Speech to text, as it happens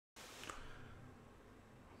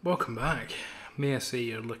Welcome back. May I say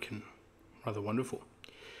you're looking rather wonderful.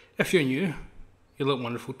 If you're new, you look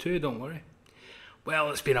wonderful too, don't worry. Well,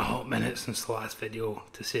 it's been a hot minute since the last video,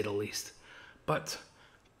 to say the least. But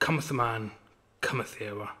cometh the man, cometh the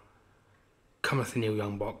hour, cometh the Neil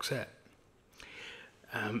Young box set.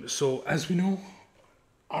 So, as we know,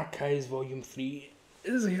 Archives Volume 3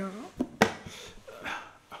 is here.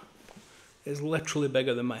 It's literally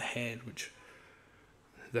bigger than my head, which...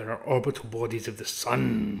 There are orbital bodies of the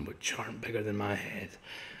sun which aren't bigger than my head.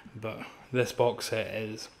 But this box set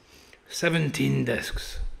is 17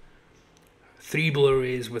 discs, 3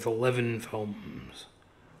 Blu-rays with 11 films.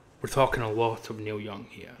 We're talking a lot of Neil Young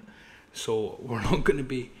here. So we're not going to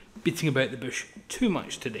be beating about the bush too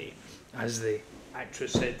much today, as the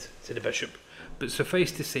actress said to the bishop. But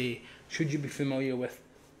suffice to say, should you be familiar with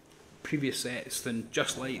previous sets, then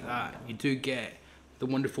just like that, you do get the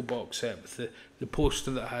wonderful box set with the poster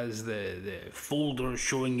that has the folder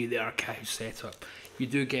showing you the archive setup. You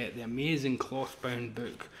do get the amazing cloth-bound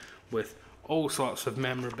book with all sorts of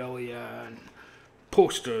memorabilia and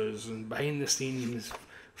posters and behind-the-scenes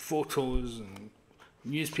photos and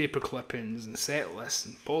newspaper clippings and set lists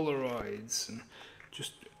and Polaroids and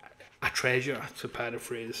just a treasure, to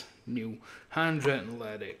paraphrase Neil. Handwritten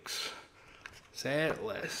lyrics, set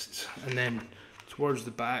lists, and then towards the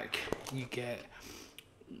back you get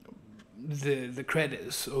the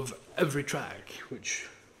credits of every track, which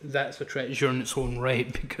that's a treasure in its own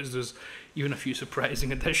right, because there's even a few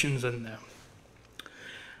surprising additions in there.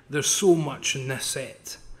 There's so much in this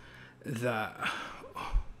set that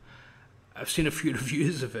I've seen a few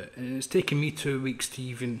reviews of it, and it's taken me 2 weeks to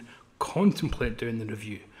even contemplate doing the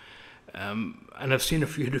review. And I've seen a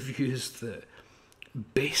few reviews that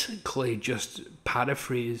basically just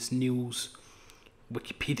paraphrase Neil's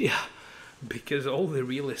Wikipedia, because all they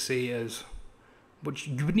really say is, which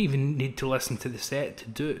you wouldn't even need to listen to the set to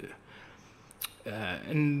do.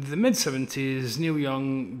 In the mid-70s, Neil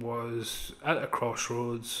Young was at a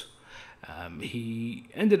crossroads. He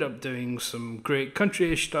ended up doing some great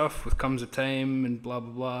country-ish stuff with Comes a Time and blah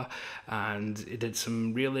blah blah, and he did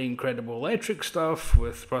some really incredible electric stuff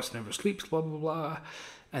with Rust Never Sleeps, blah blah blah,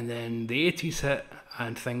 and then the 80s hit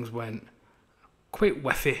and things went quite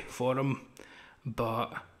whiffy for him.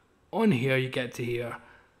 But on here you get to hear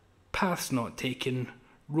Paths Not Taken,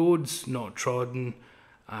 Roads Not Trodden,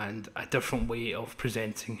 and a different way of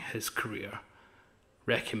presenting his career.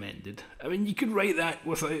 Recommended. I mean, you could write that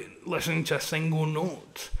without listening to a single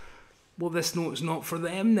note. Well, this note's not for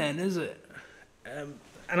them then, is it? And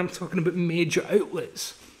I'm talking about major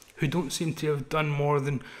outlets who don't seem to have done more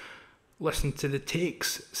than listen to the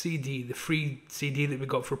Takes CD, the free CD that we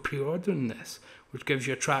got for pre-ordering this, which gives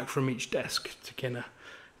you a track from each disc to kind of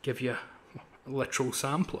give you a literal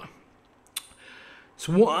sampler.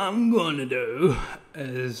 So what I'm going to do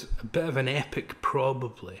is a bit of an epic,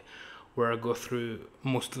 probably, where I go through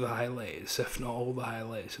most of the highlights, if not all the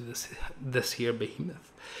highlights of this here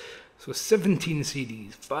behemoth. So 17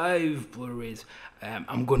 CDs, 5 Blu-rays.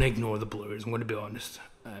 I'm going to ignore the Blu-rays, I'm going to be honest.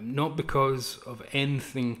 Not because of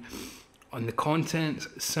anything on the content,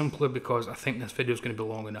 simply because I think this video is going to be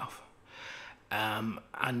long enough.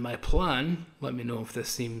 And my plan, let me know if this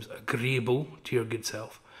seems agreeable to your good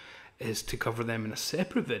self, is to cover them in a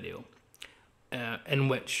separate video, in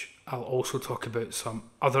which I'll also talk about some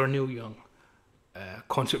other Neil Young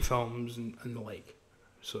concert films and the like.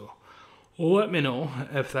 So let me know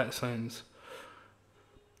if that sounds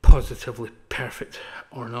positively perfect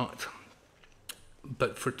or not.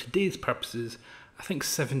 But for today's purposes, I think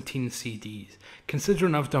 17 CDs.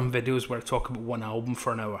 Considering I've done videos where I talk about one album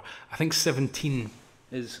for an hour, I think 17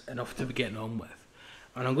 is enough to be getting on with.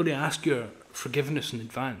 And I'm going to ask your forgiveness in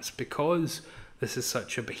advance, because this is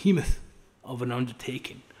such a behemoth of an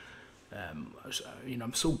undertaking.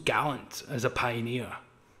 I'm so gallant as a pioneer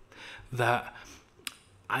that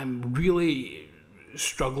I'm really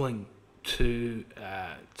struggling to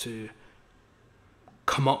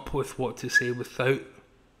come up with what to say without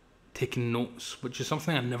taking notes, which is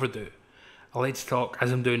something I never do. I like to talk,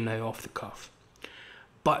 as I'm doing now, off the cuff.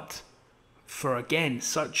 But for, again,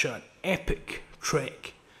 such an epic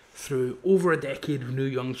trek through over a decade of Neil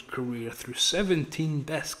Young's career, through 17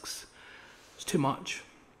 discs, it's too much.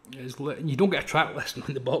 You don't get a track listing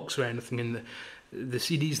on the box or anything, and the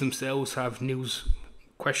CDs themselves have Neil's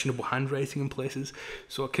questionable handwriting in places,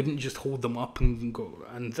 so I couldn't just hold them up and go,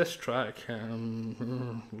 and this track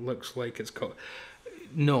looks like it's got...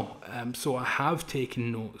 No, so I have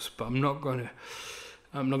taken notes, but I'm not gonna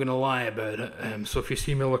lie about it. So if you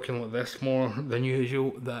see me looking like this more than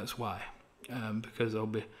usual, that's why. Because I'll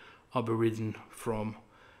be reading from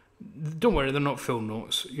Don't worry, they're not full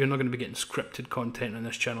notes. You're not going to be getting scripted content on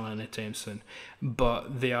this channel anytime soon.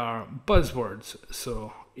 But they are buzzwords.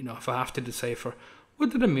 So, if I have to decipher,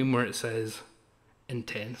 what did I mean where it says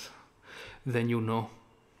intense? Then you'll know.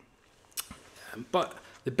 But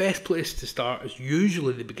the best place to start is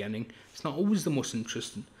usually the beginning. It's not always the most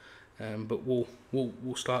interesting. But we'll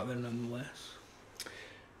start there nonetheless.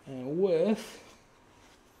 With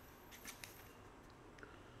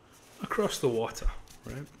Across the Water,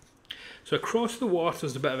 right? So Across the Water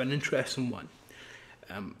is a bit of an interesting one,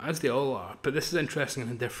 as they all are, but this is interesting in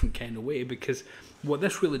a different kind of way, because what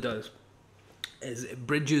this really does is it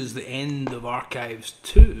bridges the end of Archives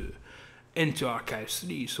 2 into Archives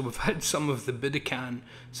 3. So we've had some of the Budokan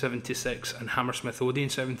 76 and Hammersmith Odeon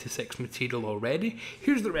 76 material already.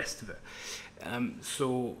 Here's the rest of it.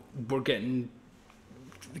 So we're getting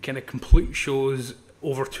the kind of complete shows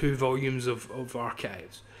over 2 volumes of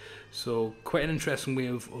archives. So quite an interesting way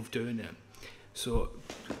of doing it. So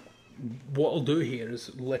what I'll do here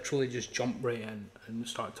is literally just jump right in and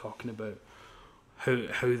start talking about how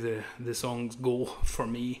the songs go for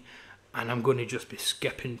me, and I'm going to just be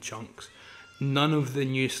skipping chunks. None of the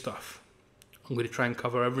new stuff. I'm going to try and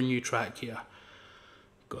cover every new track here.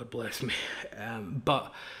 God bless me.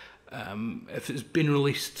 But if it's been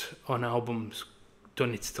released on albums,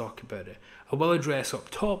 don't need to talk about it. I will address up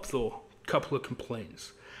top though a couple of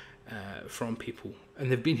complaints from people, and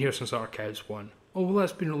they've been here since Archives 1. Oh, well,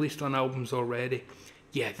 that's been released on albums already.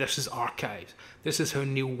 Yeah, this is Archives. This is how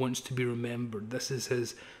Neil wants to be remembered. This is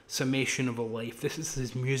his summation of a life. This is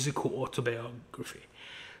his musical autobiography.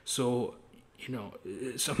 So,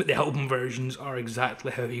 some of the album versions are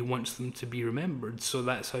exactly how he wants them to be remembered. So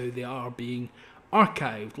that's how they are being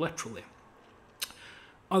archived, literally.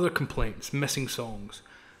 Other complaints, missing songs.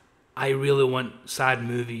 I really want Sad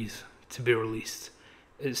Movies to be released.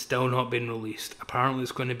 It's still not been released. Apparently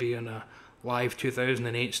it's going to be in a live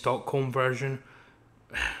 2008 Stockholm version.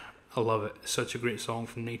 I love it. It's such a great song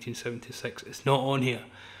from 1976. It's not on here.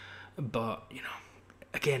 But,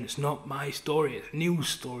 again, it's not my story. It's Neil's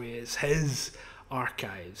story. It's his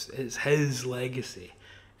archives. It's his legacy.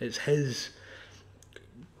 It's his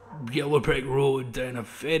Yellow Brick Road down a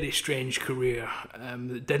very strange career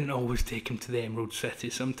that didn't always take him to the Emerald City.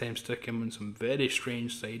 Sometimes took him on some very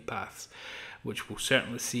strange side paths, which we'll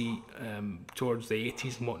certainly see towards the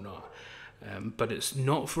 80s and whatnot. But it's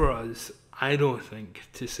not for us, I don't think,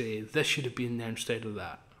 to say this should have been there instead of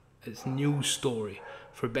that. It's Neil's story.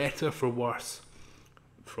 For better, for worse,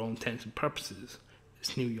 for all intents and purposes,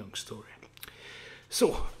 it's Neil Young's story.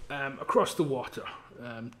 So, Across the Water,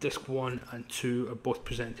 disc 1 and 2 are both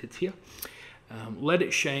presented here. Let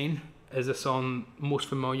It Shine is a song most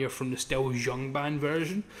familiar from the Still Young Band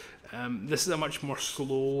version. This is a much more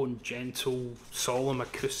slow and gentle, solemn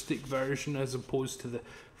acoustic version as opposed to the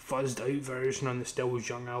fuzzed out version on the Still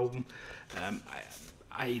Young album.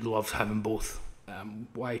 I love having both.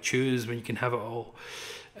 Why choose when you can have it all?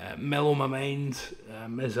 Mellow My Mind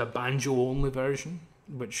is a banjo only version,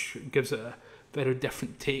 which gives it a very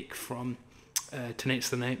different take from Tonight's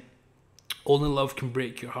the Night. Only Love Can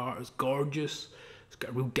Break Your Heart is gorgeous. It's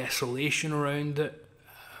got a real desolation around it,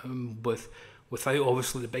 without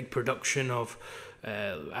obviously the big production of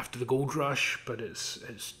After the Gold Rush, but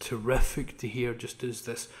it's terrific to hear just as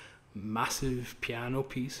this massive piano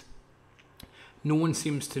piece. No One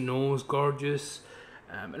Seems to Know is gorgeous.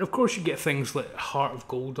 And of course you get things like Heart of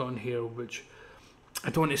Gold on here, which I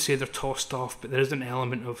don't want to say they're tossed off, but there is an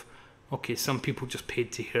element of, okay, some people just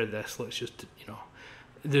paid to hear this, let's just,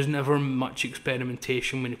 there's never much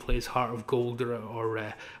experimentation when he plays Heart of Gold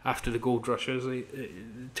or After the Gold Rush.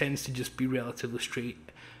 It tends to just be relatively straight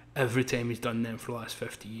every time he's done them for the last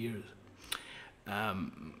 50 years.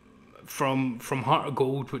 From Heart of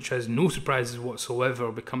Gold, which has no surprises whatsoever,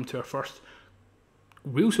 we come to our first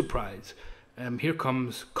real surprise. Here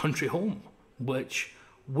comes Country Home, which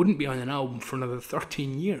wouldn't be on an album for another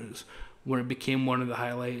 13 years, where it became one of the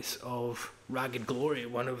highlights of Ragged Glory,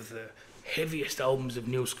 one of the heaviest albums of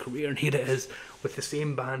Neil's career, and here it is with the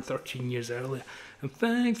same band 13 years earlier. I'm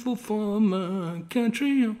thankful for my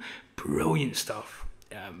country. Brilliant stuff.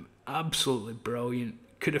 Absolutely brilliant.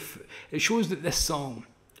 It shows that this song,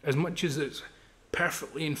 as much as it's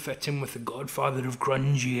perfectly in fitting with the Godfather of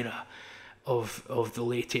Grunge era of the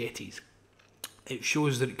late 80s, it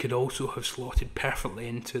shows that it could also have slotted perfectly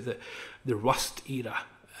into the Rust era,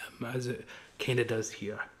 as it kind of does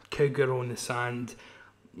here. Cowgirl on the Sand,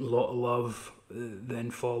 Lot of Love,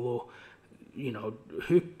 then follow.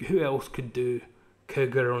 Who else could do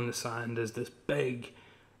Cowgirl on the Sand as this big,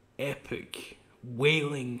 epic,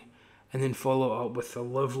 wailing, and then follow it up with a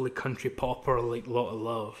lovely country popper like Lot of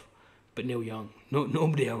Love? but Neil Young.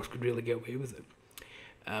 Nobody else could really get away with it.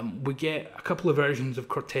 We get a couple of versions of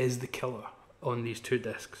Cortez the Killer on these 2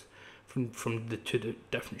 discs from the 2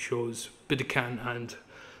 different shows, Budokan and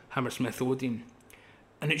Hammersmith Odeon.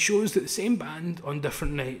 And it shows that the same band on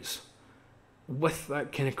different nights, with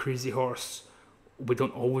that kind of crazy horse, we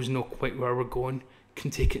don't always know quite where we're going,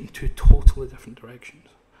 can take it in 2 totally different directions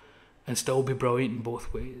and still be brilliant in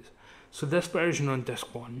both ways. So this version on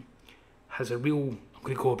disc 1 has a real, I'm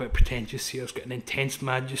going to go a bit pretentious here, it's got an intense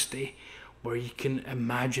majesty where you can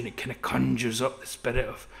imagine it kind of conjures up the spirit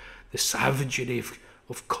of the savagery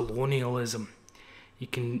of colonialism. You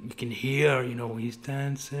can hear, he's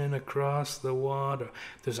dancing across the water.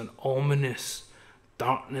 There's an ominous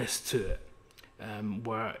darkness to it,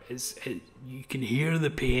 where you can hear the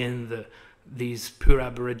pain that these poor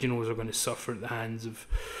Aboriginals are going to suffer at the hands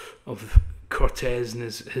of Cortez and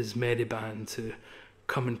his merry band to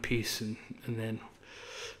come in peace and then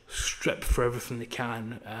strip for everything they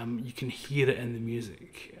can. You can hear it in the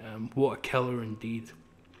music. What a killer indeed.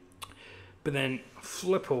 But then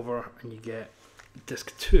flip over and you get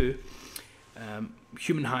disc 2,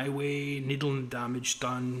 Human Highway, Needle and Damage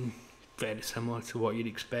Done, very similar to what you'd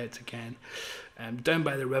expect again. Down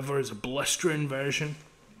by the River is a blistering version.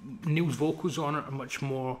 Neil's vocals on it are much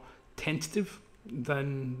more tentative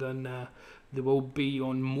than they will be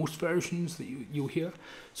on most versions that you'll hear.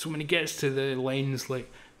 So when he gets to the lines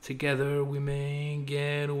like, together we may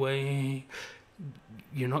get away,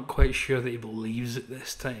 you're not quite sure that he believes it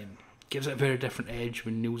this time. Gives it a very different edge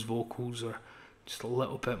when Neil's vocals are just a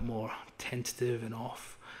little bit more tentative and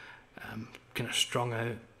off, kind of strung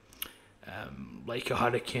out. Like a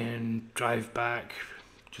Hurricane, Drive Back,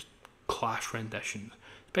 just Clash renditions.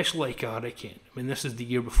 Especially Like a Hurricane. I mean, this is the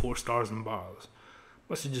year before Stars and Bars.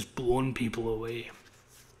 Must have just blown people away.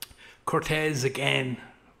 Cortez, again,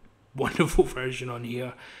 wonderful version on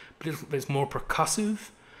here, but it's more percussive,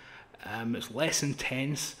 it's less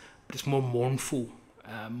intense, but it's more mournful,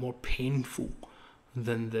 more painful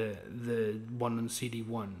than the one on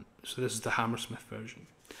CD1. So this is the Hammersmith version.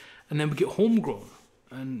 And then we get Homegrown,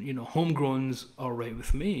 and Homegrown's alright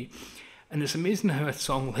with me. And it's amazing how a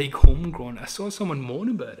song like Homegrown, I saw someone moan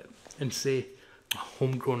about it and say,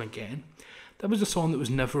 Homegrown again. That was a song that was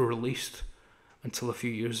never released until a few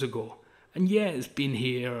years ago. And yeah, it's been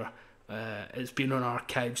here, it's been on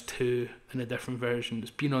Archives 2 in a different version,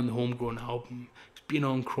 it's been on the Homegrown album, it's been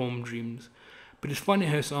on Chrome Dreams. But it's funny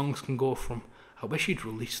how songs can go from, I wish you'd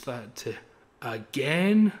released that, to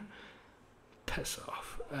again, piss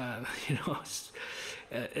off.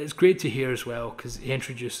 It's great to hear as well, because he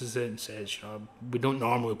introduces it and says, we don't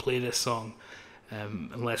normally play this song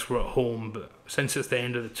unless we're at home, but since it's the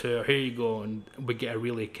end of the tour, here you go, and we get a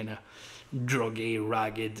really kind of druggy,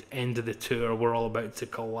 ragged end of the tour. We're all about to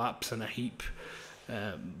collapse in a heap.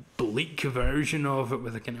 Bleak version of it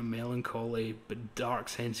with a kind of melancholy but dark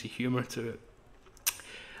sense of humour to it.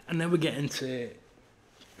 And then we get into, in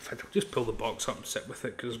fact, I'll just pull the box up and sit with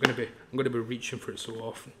it, because I'm going to be reaching for it so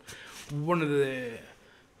often. One of the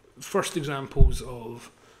first examples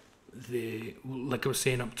of like I was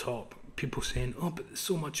saying up top, people saying, but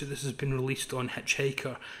so much of this has been released on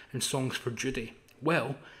Hitchhiker and Songs for Judy.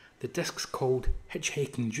 Well, the disc's called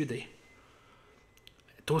Hitchhiking Judy.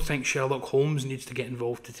 I don't think Sherlock Holmes needs to get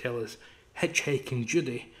involved to tell us Hitchhiking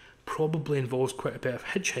Judy probably involves quite a bit of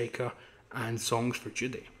Hitchhiker and Songs for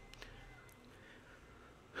Judy.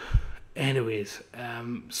 Anyways,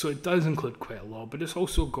 so it does include quite a lot, but it's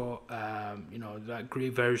also got, that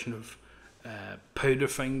great version of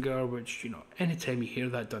Powderfinger, which, anytime you hear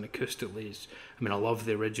that done acoustically, I love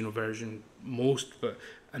the original version most, but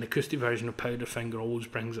an acoustic version of Powderfinger always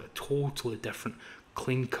brings a totally different,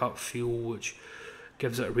 clean-cut feel, which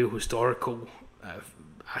gives it a real historical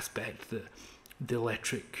aspect that the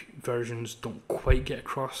electric versions don't quite get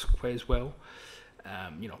across quite as well.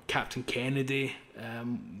 Captain Kennedy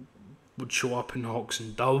would show up in Hawks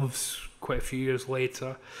and Doves quite a few years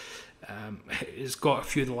later. It's got a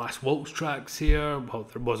few of the Last Waltz tracks here. Well,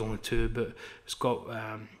 there was only 2, but it's got,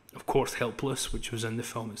 of course, Helpless, which was in the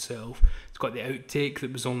film itself. It's got the outtake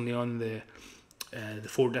that was only on the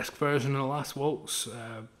 4-disc version of the Last Waltz,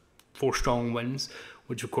 4 Strong Winds,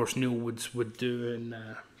 which, of course, Neil would do in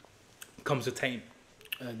Comes a Time,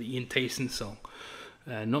 the Ian Tyson song.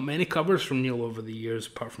 Not many covers from Neil over the years,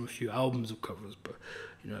 apart from a few albums of covers, but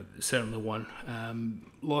certainly one.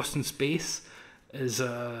 Lost in Space is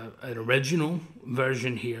an original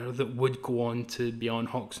version here that would go on to be on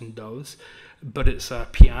Hawks and Doves, but it's a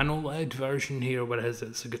piano-led version here, whereas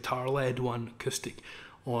it's a guitar-led one, acoustic,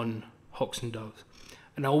 on Hawks and Doves.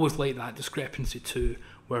 And I always like that discrepancy too,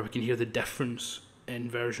 where we can hear the difference in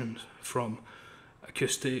versions from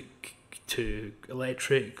acoustic to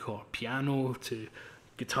electric or piano to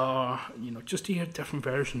guitar, just to hear different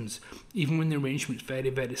versions, even when the arrangement's very,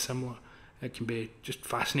 very similar. It can be just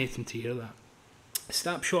fascinating to hear that.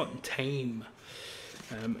 Snapshot in Time.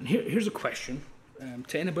 And here's a question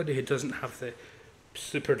to anybody who doesn't have the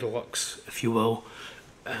Super Deluxe, if you will.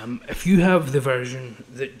 If you have the version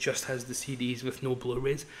that just has the CDs with no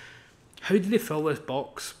Blu-rays, how do they fill this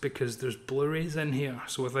box? Because there's Blu-rays in here,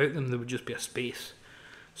 so without them there would just be a space.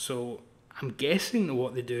 So I'm guessing that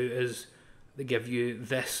what they do is they give you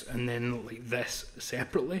this and then like this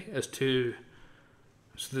separately as two,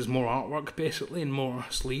 so there's more artwork basically and more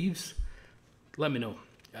sleeves. Let me know.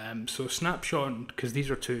 So Snapshot, because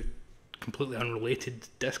these are two completely unrelated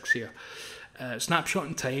discs here. Snapshot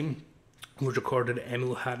in Time was recorded at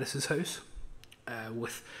Emmylou Harris's house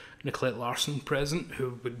with Nicolette Larson present,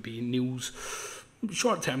 who would be Neil's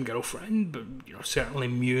short-term girlfriend, but certainly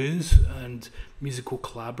muse and musical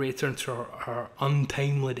collaborator until her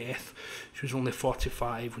untimely death. She was only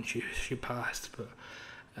 45 when she passed, but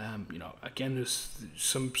again, there's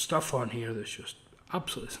some stuff on here that's just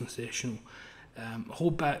absolutely sensational.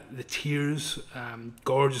 Hold Back the Tears,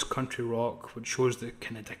 gorgeous country rock, which shows the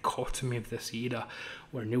kind of dichotomy of this era,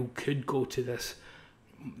 where Neil could go to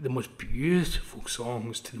the most beautiful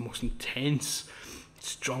songs to the most intense,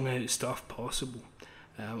 strung out stuff possible.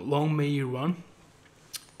 Long May You Run.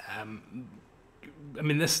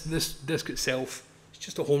 This disc itself is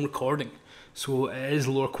just a home recording, so it is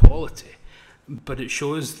lower quality, but it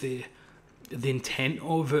shows the intent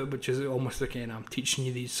of it, which is almost like, I'm teaching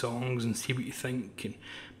you these songs and see what you think, and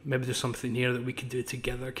maybe there's something here that we could do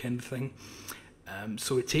together, kind of thing.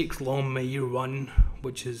 So it takes Long May You Run,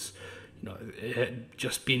 which is, it had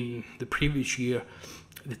just been the previous year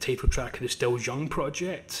the title track of the Still Young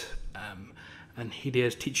project, and here he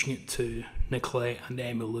is teaching it to Nicolette and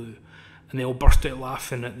Emmylou, and they all burst out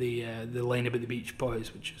laughing at the line about the Beach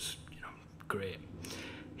Boys, which is great.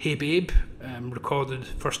 Hey Babe, recorded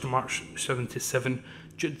 1st of March 1977,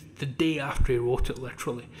 the day after he wrote it,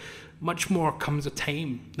 literally. Much more comes a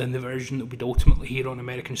time than the version that we'd ultimately hear on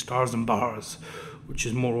American Stars and Bars, which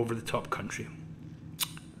is more over the top country.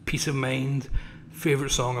 Peace of Mind,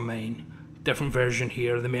 favourite song of mine, different version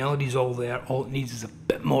here. The melody's all there, all it needs is a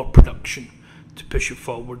bit more production to push it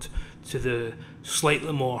forward to the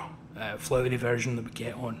slightly more flowery version that we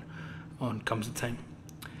get on Comes a Time.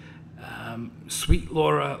 Sweet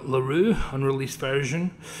Laura LaRue, unreleased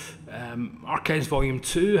version. Archives Volume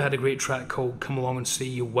 2 had a great track called Come Along and Say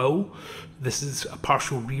You Will. This is a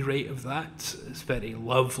partial rewrite of that. It's a very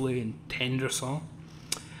lovely and tender song.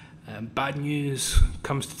 Bad News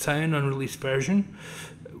Comes to Town, unreleased version.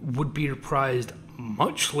 Would be reprised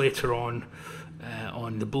much later on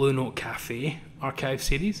the Blue Note Cafe archive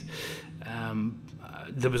series.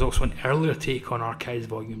 There was also an earlier take on Archives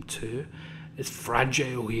Volume 2. It's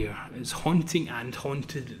fragile here. It's haunting and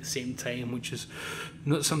haunted at the same time, which is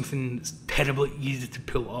not something that's terribly easy to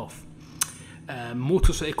pull off.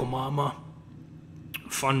 Motorcycle Mama,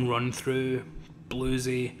 fun run through,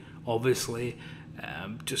 bluesy, obviously.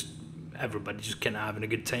 Just everybody just kind of having a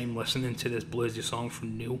good time listening to this bluesy song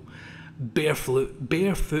from Neil.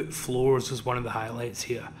 Barefoot Floors is one of the highlights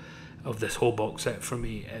here of this whole box set for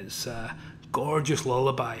me. It's a gorgeous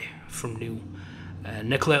lullaby from Neil.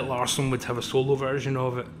 Nicolette Larson would have a solo version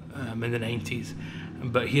of it in the 90s,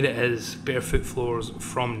 but here it is, Barefoot Floors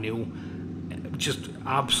from Neil. Just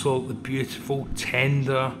absolutely beautiful,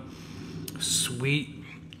 tender, sweet,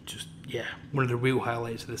 one of the real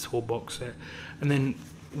highlights of this whole box set. And then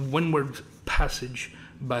Windward Passage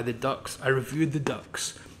by the Ducks. I reviewed the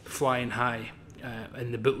Ducks Flying High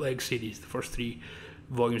in the bootleg series, the first 3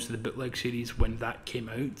 volumes of the bootleg series when that came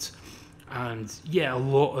out. And a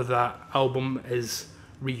lot of that album is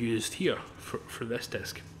reused here for this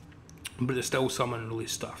disc, but there's still some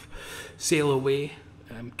unreleased stuff. Sail Away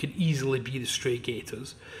could easily be the Stray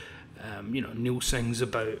Gators. Neil sings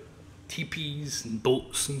about teepees and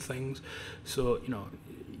boats and things, so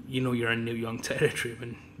you're in Neil Young territory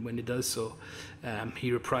when he does so. He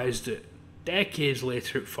reprised it decades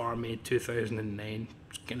later at Farm Aid 2009,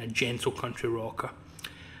 kind of gentle country rocker.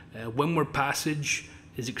 Windward Passage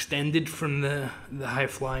is extended from the High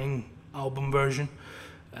Flying album version,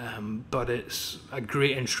 but it's a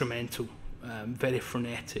great instrumental, very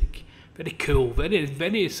frenetic, very cool,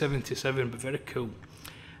 very 77, but very cool.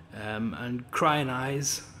 And Crying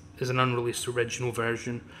Eyes is an unreleased original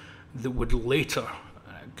version that would later,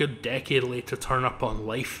 a good decade later, turn up on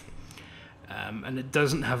Life. And it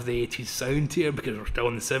doesn't have the 80s sound here because we're still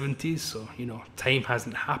in the 70s, so time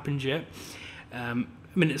hasn't happened yet.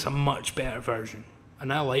 It's a much better version.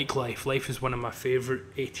 And I like Life. Life is one of my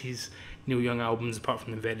favourite 80s Neil Young albums apart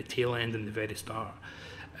from the very tail end and the very start.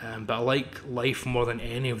 But I like Life more than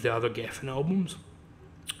any of the other Geffen albums.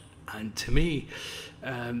 And to me,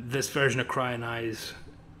 this version of Crying Eyes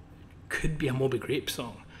could be a Moby Grape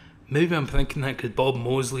song. Maybe I'm thinking that because Bob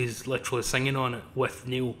Mosley's literally singing on it with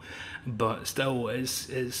Neil, but still,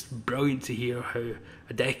 it's brilliant to hear how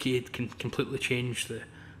a decade can completely change the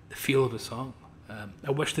feel of a song.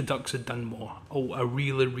 I wish the Ducks had done more. Oh, I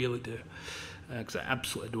really, really do, because I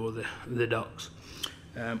absolutely adore the Ducks.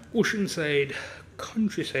 Oceanside,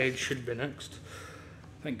 Countryside should be next.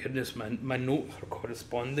 Thank goodness my notes are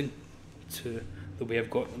corresponding to the way I've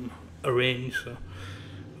got them arranged.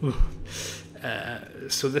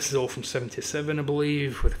 So this is all from 77, I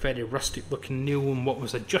believe, with a very rustic looking Neil. And what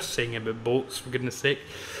was I just saying about boats, for goodness sake?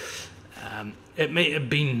 It might have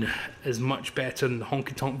been as much better than the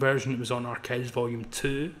Honky Tonk version that was on Archives Volume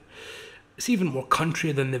 2. It's even more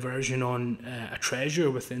country than the version on A Treasure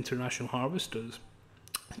with the International Harvesters.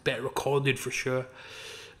 Better recorded for sure.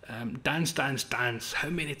 Dance, Dance, Dance. How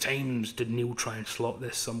many times did Neil try and slot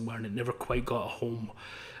this somewhere and it never quite got a home?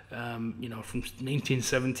 From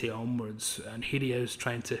 1970 onwards, and here he is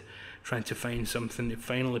trying to find something to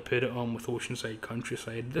finally put it on with Oceanside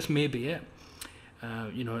Countryside. This may be it.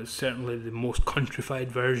 It's certainly the most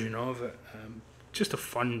countrified version of it. Just a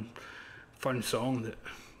fun song that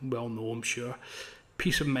we all know, I'm sure.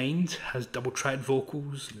 Peace of Mind has double-tracked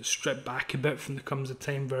vocals, it's stripped back a bit from the Comes a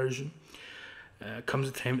Time version. Comes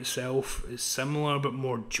a Time itself is similar but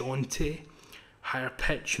more jaunty, higher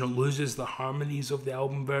pitch, loses the harmonies of the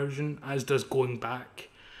album version, as does Going Back.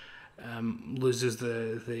 Loses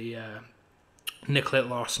the Nicolette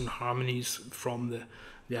Larson harmonies from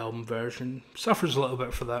the album version. Suffers a little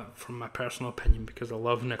bit for that, from my personal opinion, because I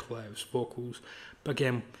love Nicolette's vocals. But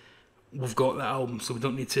again, we've got the album, so we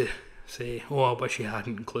don't need to say, oh, I wish you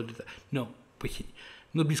hadn't included that. No,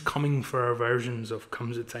 nobody's coming for our versions of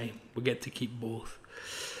Comes a Time. We get to keep both.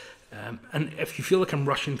 And if you feel like I'm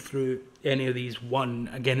rushing through any of these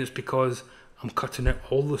again, it's because I'm cutting out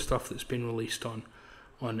all the stuff that's been released on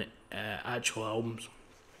actual albums.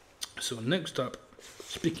 So next up,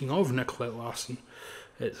 speaking of Nicolette Larson,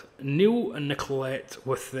 it's Neil and Nicolette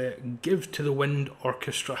with the Give to the Wind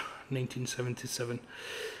Orchestra, 1977.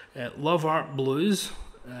 Love Art Blues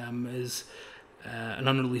is an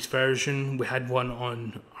unreleased version. We had one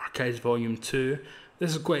on Archives Volume 2.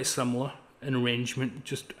 This is quite similar in arrangement,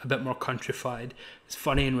 just a bit more countrified. It's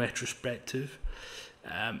funny in retrospective.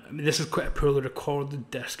 This is quite a poorly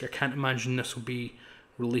recorded disc. I can't imagine this will be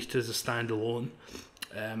released as a standalone.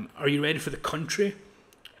 Are you ready for the country?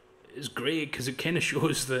 It's great because it kind of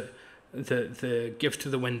shows that the Give to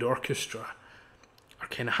the Wind Orchestra are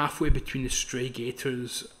kind of halfway between the Stray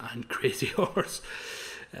Gators and Crazy Horse.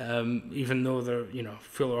 Even though they're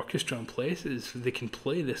full orchestra in places, they can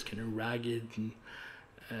play this kind of ragged and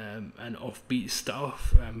offbeat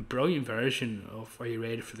stuff. Brilliant version of Are You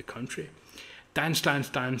Ready for the Country? Dance, Dance,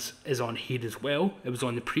 Dance is on here as well. It was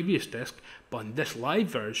on the previous disc, but on this live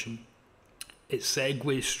version, it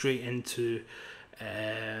segues straight into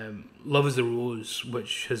Love is the Rose,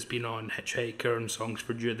 which has been on Hitchhiker and Songs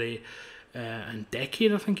for Judy and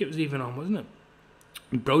Decade, I think it was even on, wasn't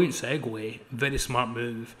it? Brilliant segue, very smart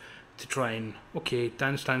move to try and, okay,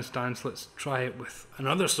 Dance, Dance, Dance, let's try it with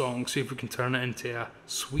another song, see if we can turn it into a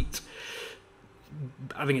suite.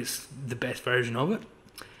 I think it's the best version of it.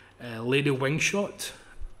 Lady Wingshot,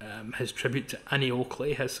 his tribute to Annie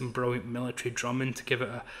Oakley, has some brilliant military drumming to give it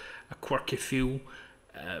a quirky feel.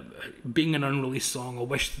 Being an unreleased song, I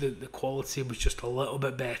wish the quality was just a little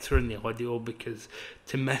bit better in the audio, because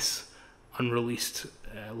to miss unreleased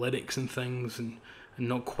lyrics and things and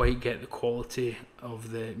not quite get the quality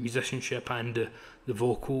of the musicianship and the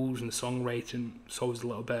vocals and the songwriting, it's always a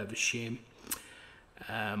little bit of a shame.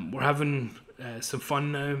 We're having some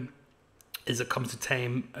fun now. As It Comes to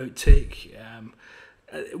Time outtake.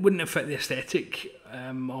 It wouldn't have fit the aesthetic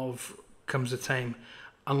of Comes to Time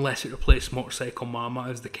unless it replaced Motorcycle Mama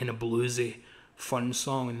as the kind of bluesy, fun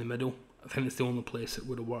song in the middle. I think it's the only place it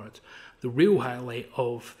would have worked. The real highlight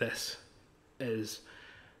of this is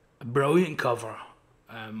a brilliant cover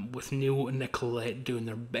with Neil and Nicolette doing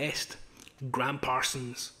their best Grant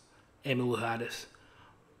Parsons, Emmylou Harris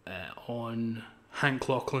on Hank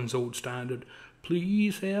Coughlin's Old Standard.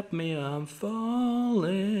 Please help me, I'm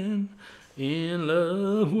falling in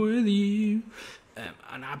love with you.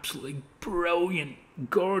 An absolutely brilliant,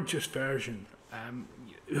 gorgeous version.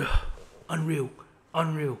 Unreal.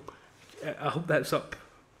 I hope that's up.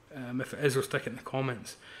 If it is, I'll stick it in the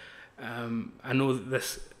comments. I know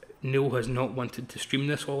that Neil has not wanted to stream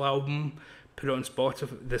this whole album, put it on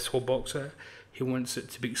Spotify, this whole box set. He wants it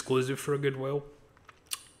to be exclusive for a good while.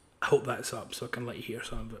 I hope that's up so I can let you hear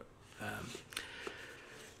some of it.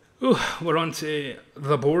 We're on to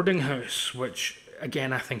The Boarding House, which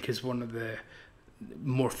again I think is one of the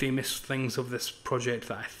more famous things of this project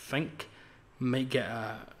that I think might get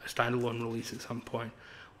a standalone release at some point.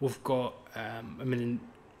 We've got,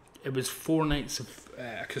 it was 4 nights of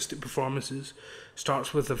acoustic performances.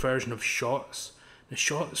 Starts with a version of Shots. The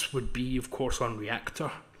Shots would be, of course, on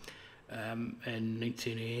Reactor in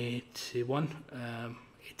 1981,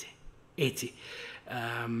 80.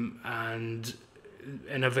 And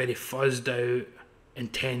in a very fuzzed out,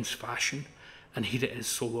 intense fashion. And here it is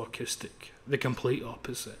solo acoustic, the complete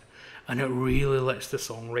opposite. And it really lets the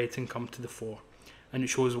songwriting come to the fore. And it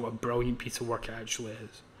shows what a brilliant piece of work it actually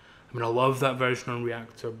is. I mean, I love that version on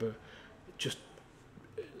Reactor, but it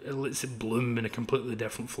lets it bloom in a completely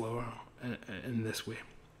different flower in this way.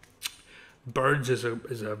 Birds is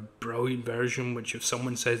a brilliant version, which if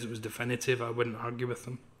someone says it was definitive, I wouldn't argue with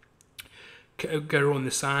them. Girl on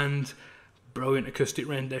the Sand, brilliant acoustic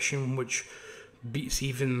rendition, which beats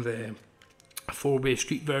even the 4-way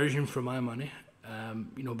street version for my money.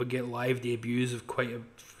 We get live debuts of quite a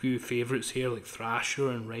few favourites here, like Thrasher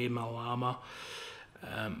and Ray Malama.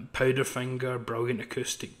 Powderfinger, brilliant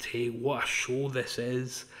acoustic take. What a show this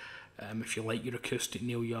is. If you like your acoustic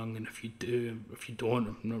Neil Young, and if you don't,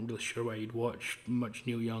 I'm not really sure why you'd watch much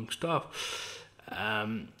Neil Young stuff.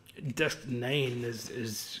 Disc 9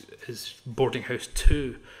 is Boarding House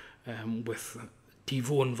 2, with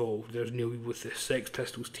Devo involved. There's Neil with the Sex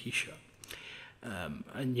Pistols t-shirt.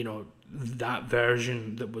 And that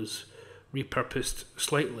version that was repurposed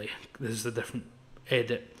slightly, this is a different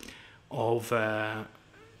edit of Hey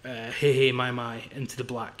Hey My My Into the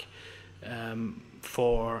Black,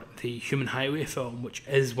 for the Human Highway film, which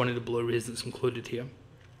is one of the Blu-rays that's included here.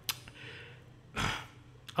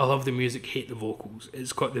 I love the music, hate the vocals.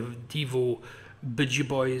 It's got the Devo Bougie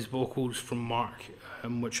Boys vocals from Mark,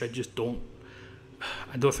 which I don't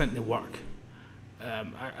think they work.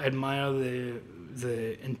 I admire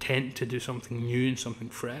the intent to do something new and something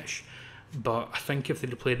fresh, but I think if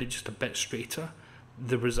they'd played it just a bit straighter,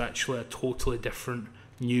 there was actually a totally different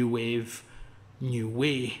new way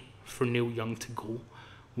for Neil Young to go,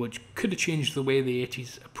 which could have changed the way the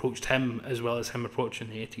 80s approached him as well as him approaching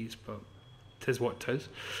the 80s, but 'tis what 'tis.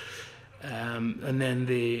 And then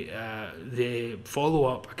the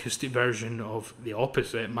follow-up acoustic version of the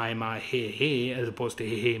opposite, My My Hey Hey, as opposed to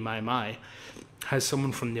Hey Hey My My, has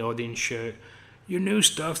someone from the audience shout, "Your new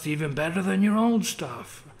stuff's even better than your old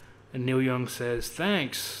stuff." And Neil Young says,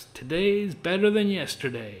 "Thanks, today's better than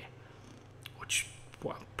yesterday." Which,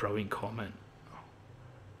 what a brilliant comment.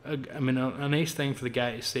 I mean, a nice thing for the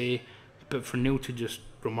guy to say, but for Neil to just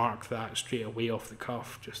remark that straight away off the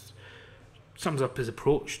cuff just sums up his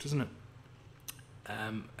approach, doesn't it?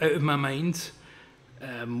 Out of My Mind,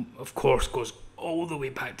 of course, goes all the way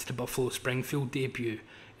back to the Buffalo Springfield debut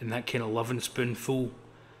in that kind of Lovin' Spoonful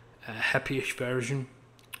hippie-ish version,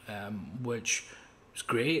 which was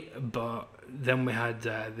great. But then we had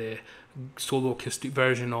the solo acoustic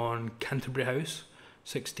version on Canterbury House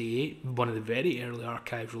 68, one of the very early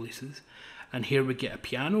archive releases, and here we get a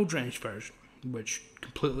piano drenched version, which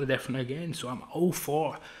completely different again. So I'm all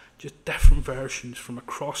for just different versions from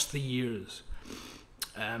across the years,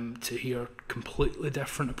 to hear completely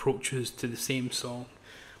different approaches to the same song,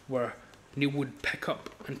 where Neil would pick up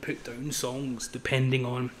and put down songs depending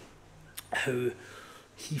on how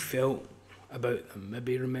he felt about them.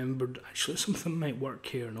 Maybe he remembered, actually something might work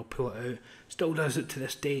here, and I'll pull it out. Still does it to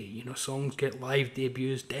this day. songs get live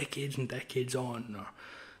debuts decades and decades on, or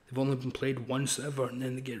they've only been played once ever and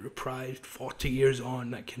then they get reprised 40 years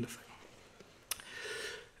on, that kind of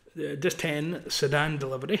thing. Disc 10, Sedan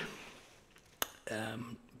Delivery.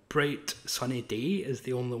 Bright Sunny Day is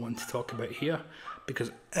the only one to talk about here,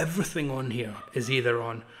 because everything on here is either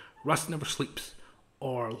on Rust Never Sleeps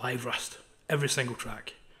or Live Rust, every single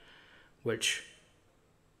track, which,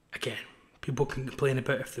 again, people can complain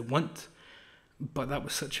about if they want, but that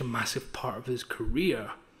was such a massive part of his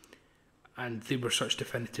career, and they were such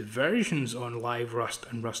definitive versions on Live Rust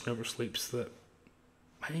and Rust Never Sleeps that,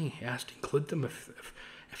 hey, he has to include them if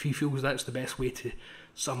he feels that's the best way to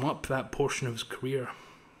sum up that portion of his career.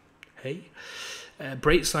 Hey,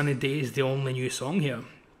 Bright Sunny Day is the only new song here.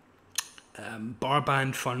 Bar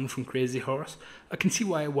band fun from Crazy Horse. I can see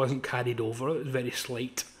why it wasn't carried over. It was very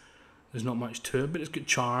slight. There's not much to it, but it's got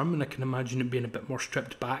charm, and I can imagine it being a bit more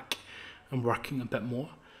stripped back and working a bit more.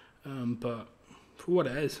 But for what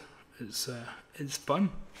it is, it's fun.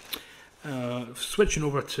 Switching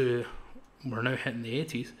over to, we're now hitting the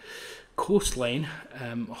 80s. Coastline,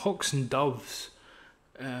 Hawks and Doves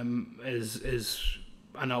is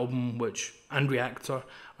an album which, and Reactor,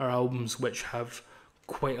 are albums which have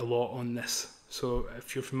quite a lot on this. So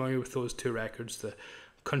if you're familiar with those two records, the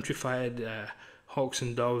Countrified Hawks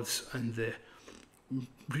and Doves and the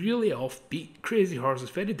really offbeat Crazy Horse,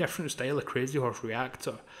 it's a very different style of Crazy Horse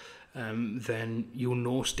Reactor, then you'll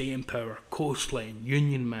know Staying Power, Coastline,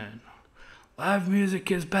 Union Man, Live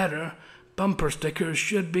Music is Better, bumper stickers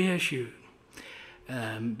should be issued.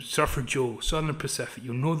 Surfer Joe, Southern Pacific,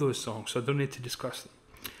 you'll know those songs, so I don't need to discuss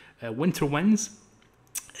them. Winter Winds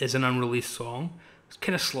is an unreleased song. It's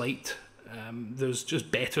kind of slight. There's just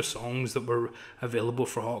better songs that were available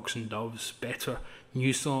for Hawks and Doves, better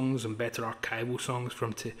new songs and better archival songs for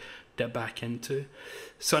him to dip back into.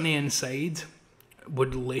 Sunny Inside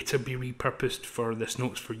would later be repurposed for This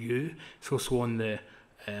Note's For You. It's also on the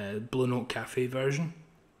Blue Note Cafe version.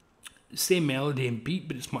 Same melody and beat,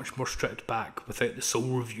 but it's much more stripped back without the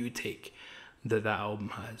soul review take that album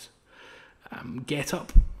has. Get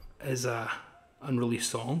Up is a unreleased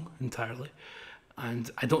song entirely,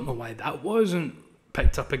 and I don't know why that wasn't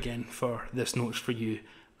picked up again for This Note's For You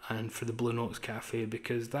and for the Blue Notes Cafe,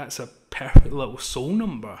 because that's a perfect little soul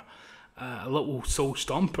number, a little soul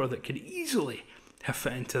stomper that could easily have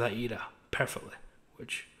fit into that era perfectly,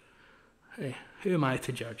 which, hey, who am I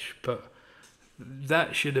to judge? But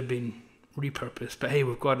that should have been repurposed, but hey,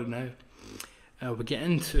 we've got it now. We get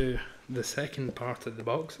into the second part of the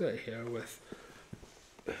box set here with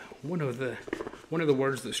one of the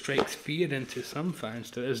words that strikes fear into some fans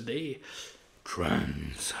to this day,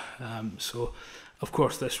 trance. So, of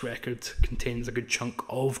course, this record contains a good chunk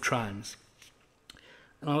of trance,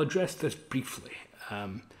 and I'll address this briefly.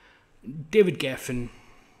 David Geffen,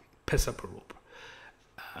 piss up a rope.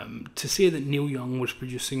 To say that Neil Young was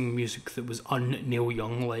producing music that was un-Neil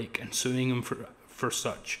Young-like and suing him for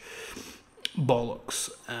such bollocks.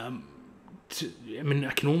 I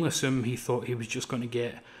can only assume he thought he was just going to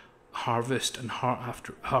get Harvest and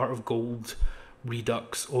Heart of Gold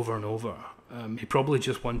redux over and over. He probably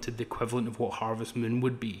just wanted the equivalent of what Harvest Moon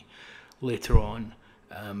would be later on.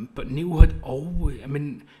 But Neil had always...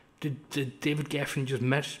 did David Geffen just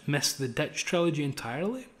miss the Ditch trilogy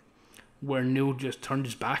entirely? Where Neil just turned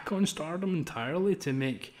his back on stardom entirely to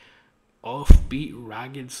make offbeat,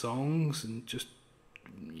 ragged songs and just,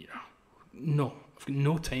 no, I've got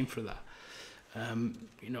no time for that.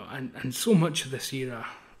 And so much of this era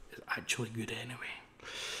is actually good anyway.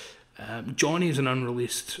 Johnny is an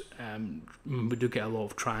unreleased, we do get a lot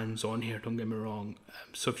of trance on here, don't get me wrong.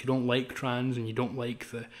 So if you don't like trance and you don't like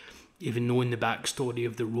even knowing the backstory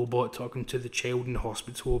of the robot talking to the child in the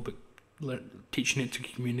hospital but teaching it to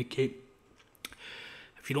communicate,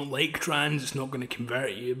 if you don't like trance, it's not going to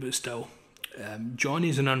convert you, but still.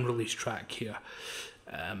 Johnny's an unreleased track here.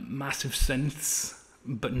 Massive synths,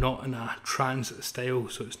 but not in a trance style,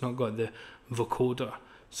 so it's not got the vocoder.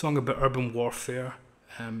 Song about urban warfare.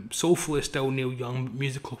 Soulfully still Neil Young,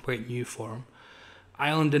 musical quite new for him.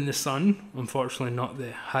 Island in the Sun, unfortunately not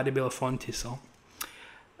the Harry Belafonte song.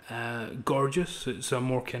 Gorgeous, it's a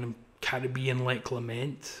more kind of Caribbean-like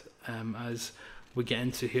lament, as we get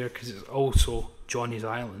into here, because it's also Johnny's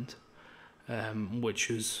Island,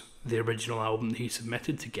 which is the original album that he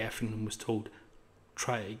submitted to Geffen and was told,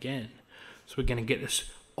 try it again. So we're going to get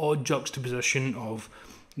this odd juxtaposition of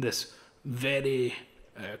this very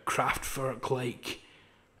Kraftwerk-like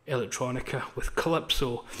electronica with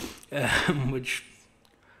Calypso, which,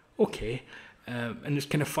 okay, and it's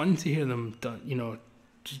kind of fun to hear them,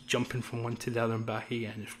 just jumping from one to the other and back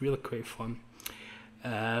again. It's really quite fun.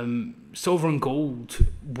 Silver and Gold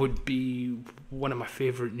would be one of my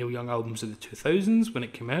favourite Neil Young albums of the 2000s when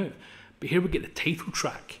it came out, but here we get the title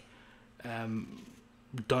track,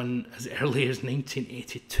 done as early as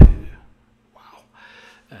 1982. Wow,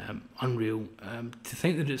 unreal. To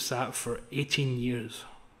think that it sat for 18 years,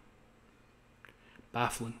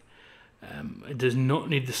 baffling. It does not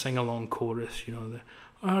need the sing-along chorus,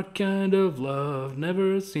 our kind of love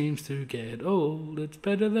never seems to get old. It's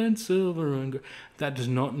better than silver and gold. That does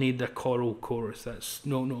not need the choral chorus. That's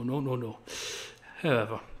no.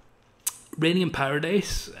 However, Raining in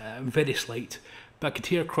Paradise, very slight. But I could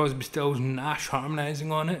hear Crosby, Stills and Nash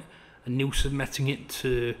harmonising on it, and Neil submitting it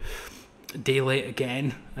to Daylight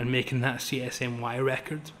again and making that CSNY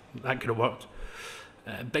record. That could have worked.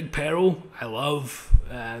 Big Peril, I love.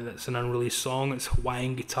 That's an unreleased song. It's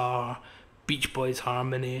Hawaiian guitar, Beach Boys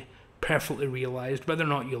harmony, perfectly realised. Whether or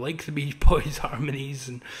not you like the Beach Boys harmonies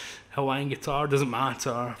and Hawaiian guitar doesn't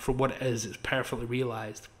matter. For what it is, it's perfectly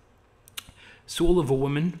realised. Soul of a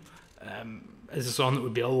Woman is a song that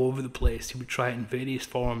would be all over the place. He would try it in various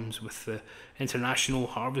forms with the International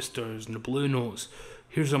Harvesters and the Blue Notes.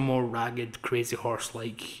 Here's a more ragged, Crazy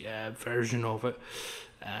Horse-like version of it.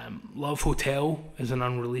 Love Hotel is an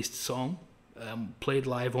unreleased song, played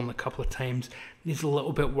live only a couple of times. Needs a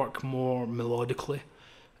little bit work more melodically.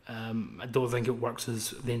 I don't think it works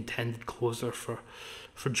as the intended closer for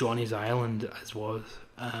Johnny's Island as was,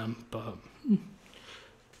 but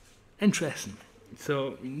interesting.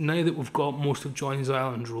 So now that we've got most of Johnny's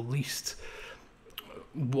Island released,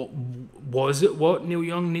 what was it? What Neil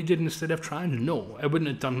Young needed instead of trying? No, it wouldn't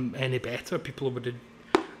have done any better. People would have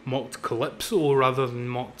mocked Calypso rather than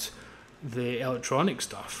mocked the electronic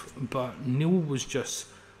stuff. But Neil was just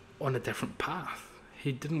on a different path.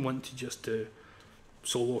 He didn't want to just do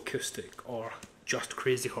solo acoustic or just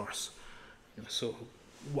Crazy Horse. So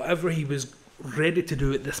whatever he was ready to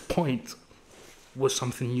do at this point was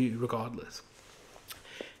something new regardless.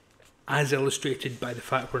 As illustrated by the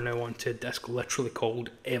fact we're now onto a disc literally called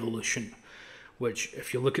Evolution, which,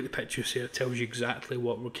 if you look at the pictures here, tells you exactly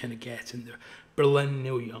what we're kind of getting there. Berlin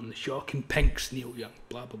Neil Young, the Shocking Pinks Neil Young,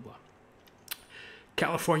 blah blah blah.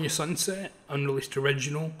 California Sunset, unreleased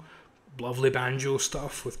original, lovely banjo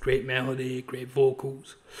stuff with great melody, great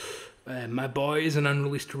vocals. My Boy is an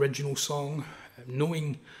unreleased original song.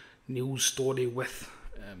 Knowing Neil's story with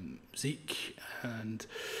Zeke and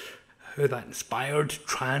how that inspired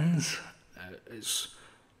trance, is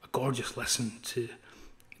a gorgeous listen to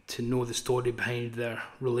know the story behind their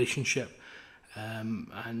relationship,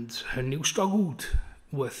 and how Neil struggled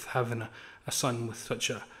with having a son with such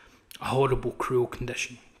a horrible, cruel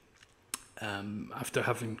condition, after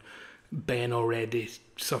having Ben already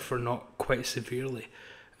suffer not quite severely,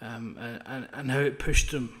 and how it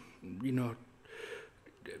pushed him,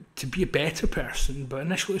 to be a better person, but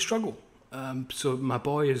initially struggle. So My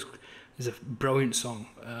Boy is a brilliant song.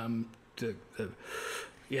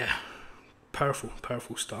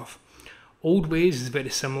 Powerful stuff. Old Ways is very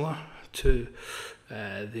similar to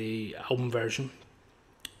the album version.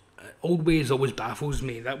 Old Ways always baffles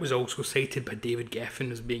me. That was also cited by David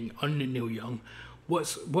Geffen as being un-Neil Young.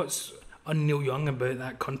 What's un-Neil Young about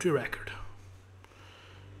that country record?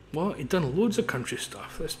 Well, he'd done loads of country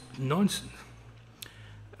stuff. That's nonsense.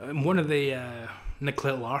 One of the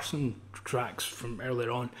Nicolette Larson tracks from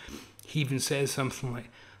earlier on, he even says something like,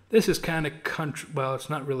 "This is kind of country." Well, it's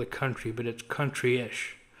not really country, but it's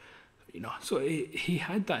country-ish. So he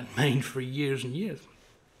had that in mind for years and years.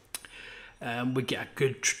 We get a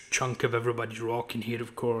good chunk of Everybody's Rockin' here,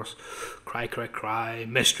 of course. Cry, Cry, Cry,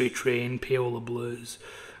 Mystery Train, Paola Blues.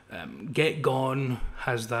 Get Gone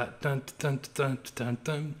has that dun dun dun dun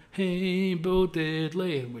dun, hey Bo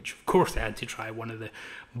Diddley, which of course they had to try one of the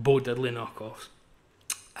Bo Diddley knockoffs.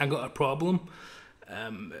 I Got a Problem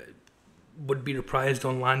would be reprised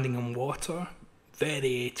on Landing on Water,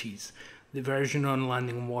 very 80s. The version on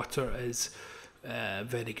Landing on Water is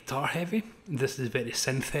very guitar heavy. This is very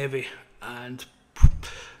synth heavy, and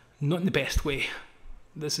not in the best way.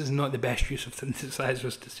 This is not the best use of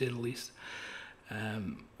synthesizers, to say the least.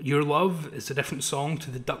 Your Love is a different song to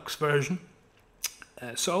the Ducks version.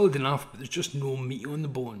 Solid enough, but there's just no meat on the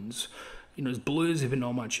bones. It's bluesy, but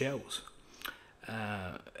not much else.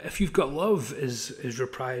 If You've Got Love is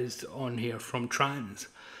reprised on here from Trans,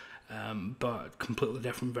 but completely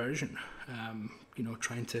different version.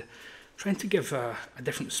 Trying to give a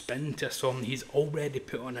different spin to a song he's already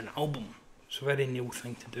put on an album. It's a very Neil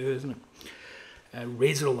thing to do, isn't it?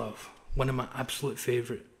 Razor Love, one of my absolute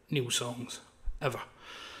favourite Neil songs ever.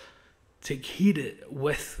 To hear it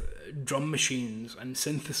with drum machines and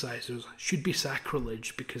synthesizers should be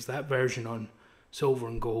sacrilege, because that version on Silver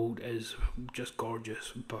and Gold is just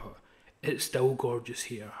gorgeous, but it's still gorgeous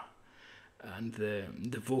here, and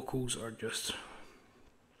the vocals are just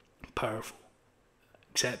powerful,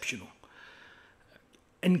 exceptional.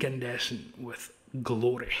 Incandescent with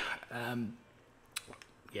Glory.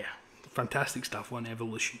 Fantastic stuff on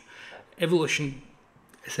Evolution. Evolution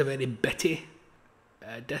is a very bitty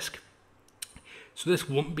disc, so this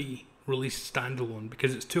won't be released standalone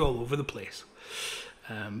because it's too all over the place,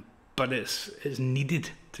 but it's needed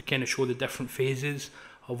to kind of show the different phases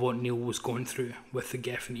of what Neil was going through with the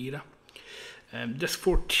Geffen era. Disc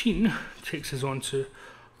 14 takes us on to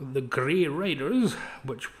the Grey Riders,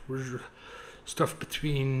 which was stuff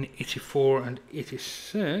between 84 and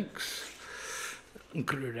 86.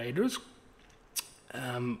 Grey Riders.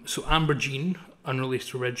 So Amber Jean,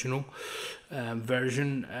 unreleased original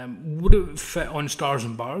version, would have fit on Stars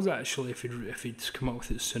and Bars actually if he'd come up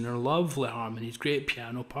with it sooner. Lovely harmonies, great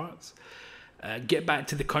piano parts. Get Back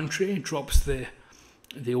to the Country drops the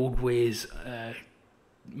Old Ways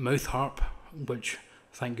mouth harp, which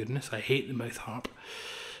thank goodness, I hate the mouth harp.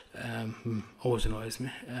 Always annoys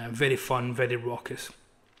me. Very fun, very raucous.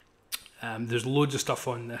 There's loads of stuff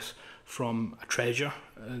on this from A Treasure,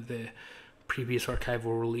 the previous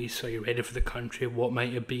archival release, Are You Ready for the Country, What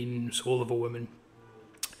Might Have Been, Soul of a Woman.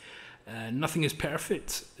 Nothing Is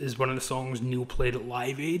Perfect is one of the songs Neil played at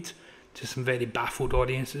Live Aid to some very baffled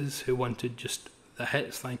audiences who wanted just the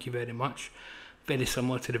hits, thank you very much. Very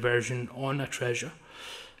similar to the version on A Treasure.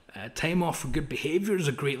 Time Off for Good Behaviour is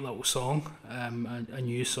a great little song, a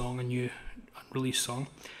new song, a new unreleased song.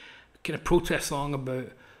 Kind of protest song about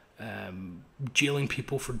jailing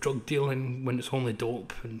people for drug dealing when it's only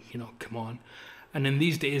dope, and come on. And in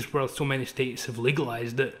these days where so many states have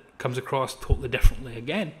legalised it, comes across totally differently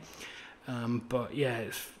again. But yeah,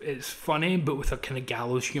 it's funny, but with a kind of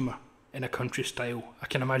gallows humour in a country style. I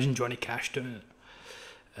can imagine Johnny Cash doing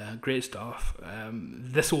it. Great stuff.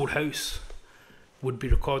 This Old House would be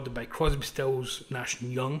recorded by Crosby, Stills, Nash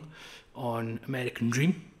and Young on American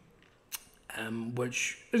Dream,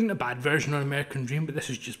 which isn't a bad version on American Dream, but this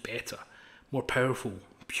is just better, more powerful,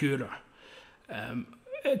 purer.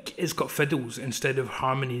 It's got fiddles instead of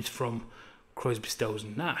harmonies from Crosby, Stills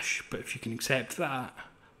and Nash, but if you can accept that,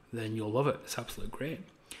 then you'll love it. It's absolutely great.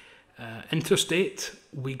 Interstate,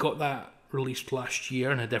 we got that released last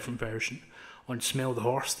year in a different version on Smell the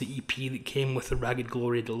Horse, the EP that came with the Ragged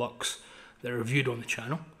Glory Deluxe that I reviewed on the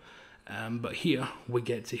channel. But here we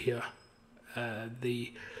get to hear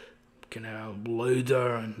the kind of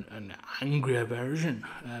louder and angrier version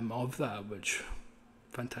of that, which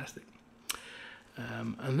fantastic.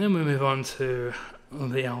 And then we move on to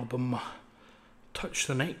the album Touch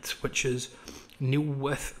the Night, which is Neil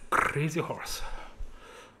with Crazy Horse,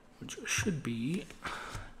 which should be,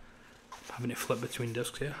 having to flip between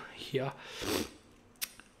discs here.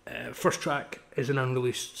 First track is an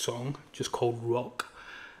unreleased song just called Rock.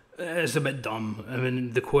 It's a bit dumb. I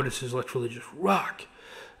mean, the chorus is literally just rock.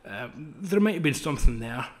 There might have been something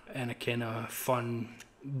there in a kind of fun,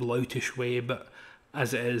 loutish way, but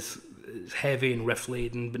as it is, it's heavy and riff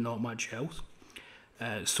laden, but not much else.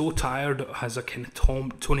 So Tired has a kind of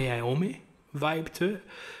Tony Iommi vibe to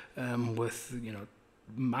it, with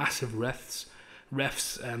massive riffs.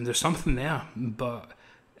 There's something there, but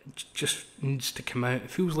it just needs to come out. It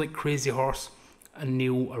feels like Crazy Horse and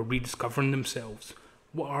Neil are rediscovering themselves.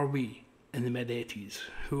 What are we in the mid-80s?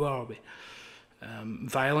 Who are we?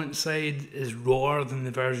 Violent Side is rawer than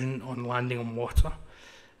the version on Landing on Water.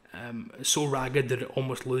 It's so ragged that it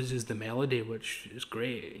almost loses the melody, which is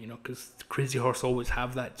great, because Crazy Horse always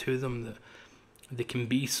have that to them, that they can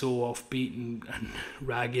be so offbeat and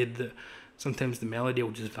ragged that sometimes the melody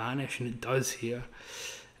will just vanish, and it does here.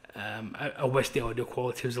 I wish the audio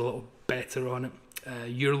quality was a little better on it.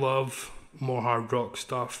 Your Love, more hard rock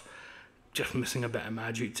stuff, just missing a bit of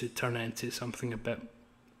magic to turn it into something a bit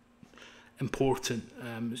important.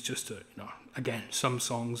 It's just again, some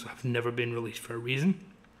songs have never been released for a reason.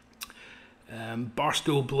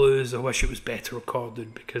 Barstool Blues, I wish it was better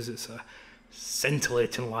recorded because it's a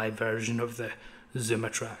scintillating live version of the Zuma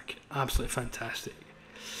track. Absolutely fantastic.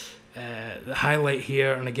 The highlight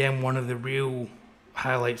here, and again one of the real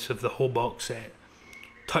highlights of the whole box set,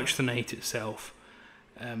 Touch the Night itself.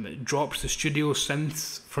 It drops the studio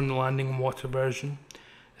synths from the Landing on Water version.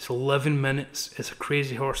 It's 11 minutes, it's a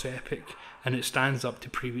Crazy Horse epic, and it stands up to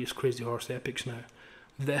previous Crazy Horse epics now.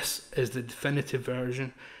 This is the definitive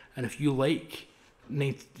version, and if you like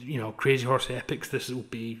Crazy Horse epics, this will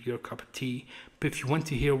be your cup of tea. But if you want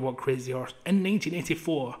to hear what Crazy Horse in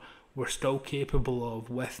 1984 were still capable of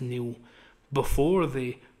with Neil before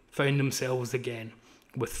they found themselves again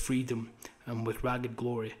with Freedom and with Ragged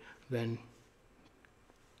Glory, then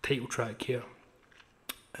title track here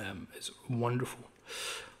is wonderful.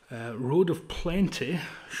 Road of Plenty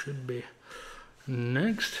should be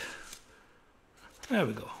next. There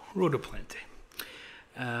we go, Road of Plenty.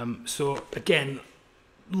 So again,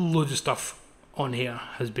 loads of stuff on here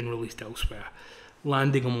has been released elsewhere.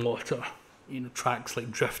 Landing on Water, tracks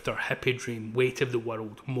like Drifter, Hippie Dream, Weight of the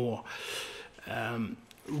World, more.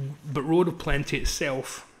 But Road of Plenty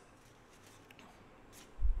itself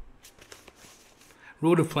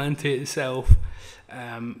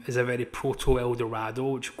is a very proto Eldorado,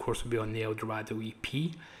 which of course will be on the Eldorado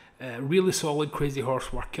EP. Really solid Crazy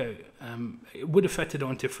Horse workout. It would have fitted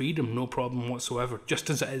onto Freedom, no problem whatsoever, just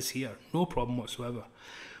as it is here, no problem whatsoever.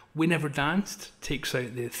 We Never Danced takes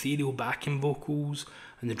out the ethereal backing vocals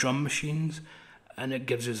and the drum machines, and it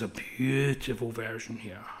gives us a beautiful version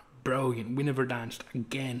here. Brilliant. We Never Danced,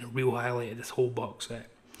 again, a real highlight of this whole box set.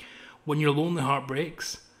 When Your Lonely Heart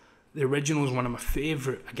Breaks, the original is one of my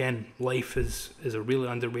favourite. Again, Life is a really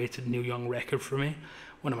underrated Neil Young record for me.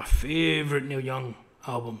 One of my favourite Neil Young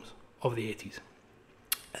albums of the 80s.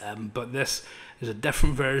 But this is a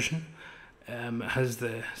different version. It has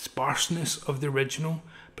the sparseness of the original,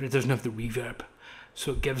 but it doesn't have the reverb.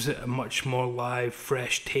 so it gives it a much more live,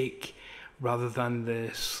 fresh take rather than the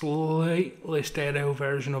slightly sterile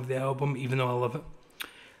version of the album, even though I love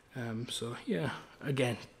it. So yeah,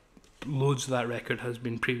 again, loads of that record has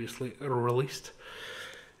been previously released.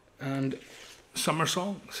 And Summer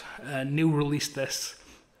Songs, Neil released this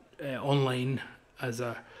online as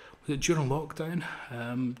was it during lockdown?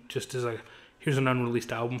 Just as here's an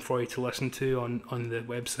unreleased album for you to listen to on the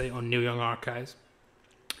website, on Neil Young Archives.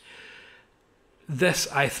 This,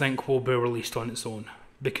 I think, will be released on its own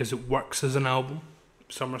because it works as an album,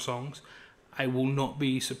 Summer Songs. I will not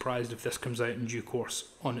be surprised if this comes out in due course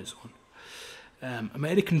on its own.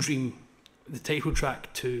 American Dream, the title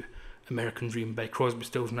track to American Dream by Crosby,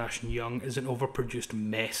 Stills, Nash & Young, is an overproduced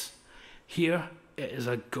mess. Here, it is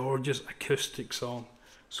a gorgeous acoustic song,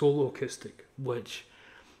 solo acoustic, which,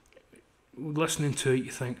 listening to it,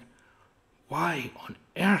 you think, why on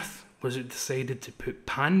earth was it decided to put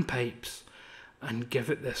panpipes and give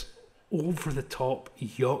it this over-the-top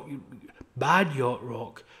bad yacht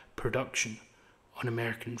rock production on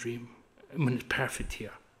American Dream when it's perfect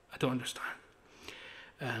here? I don't understand.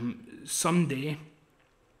 Someday,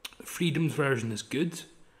 Freedom's version is good.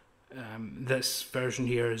 This version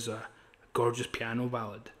here is a gorgeous piano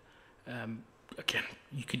ballad. Again,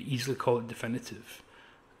 you could easily call it definitive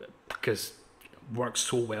because it works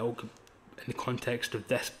so well in the context of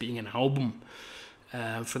this being an album.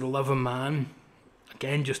 For the Love of Man,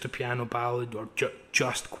 again, just a piano ballad, or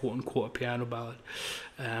just quote-unquote a piano ballad.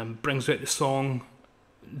 Brings out the song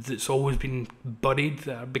that's always been buried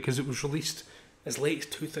there because it was released as late as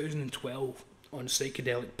 2012 on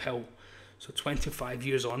Psychedelic Pill. So 25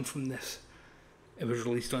 years on from this, it was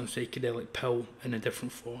released on Psychedelic Pill in a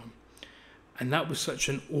different form. And that was such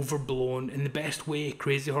an overblown, in the best way,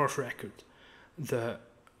 Crazy Horse record that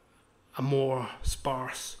a more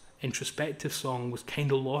sparse, introspective song was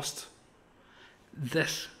kind of lost.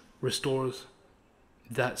 This restores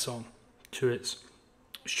that song to its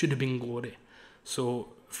should have been glory. So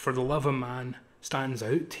For the Love of Man stands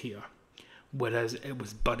out here, whereas it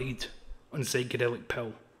was buried on Psychedelic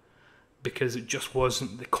Pill because it just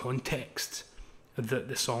wasn't the context that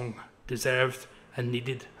the song deserved and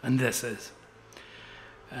needed, and this is.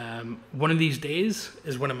 One of These Days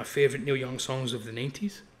is one of my favourite Neil Young songs of the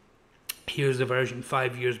 90s. Here's the version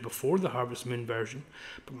 5 years before the Harvest Moon version,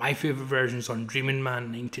 but my favourite version is on Dreamin'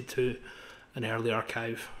 Man 92, an early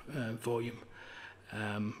archive volume.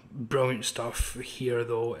 Brilliant stuff here,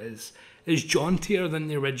 though, is jauntier than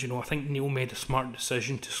the original. I think Neil made a smart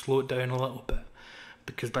decision to slow it down a little bit,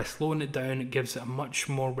 because by slowing it down it gives it a much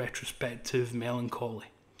more retrospective melancholy,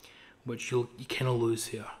 which you kind of lose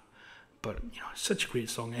here. But it's such a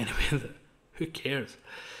great song anyway that who cares?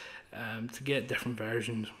 To get different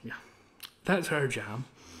versions, yeah, that's our jam.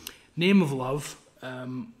 Name of Love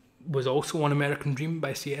was also on American Dream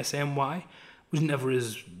by CSMY. Was never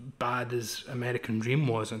as bad as American Dream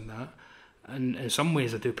was in that, and in some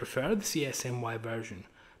ways I do prefer the CSMY version,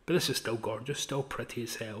 but this is still gorgeous, still pretty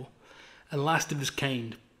as hell. And Last of His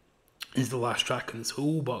Kind is the last track in this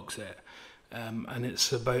whole box set, and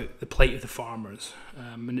it's about the plight of the farmers,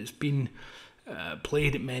 and it's been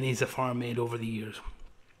played at many as a farm aid over the years.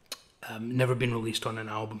 Never been released on an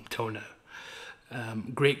album till now.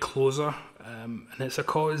 Great closer, and it's a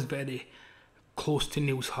cause very close to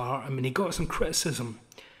Neil's heart. I mean, he got some criticism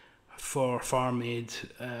for Farm Aid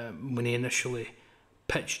when he initially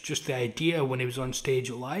pitched just the idea when he was on stage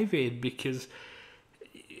at Live Aid, because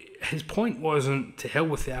his point wasn't to hell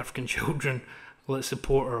with the African children, let's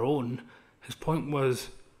support our own. His point was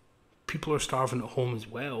people are starving at home as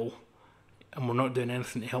well, and we're not doing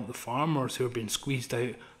anything to help the farmers who are being squeezed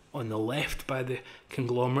out on the left by the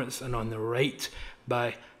conglomerates and on the right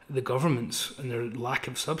by the governments and their lack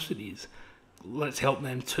of subsidies. Let's help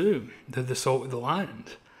them too. They're the salt of the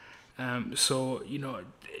land. So,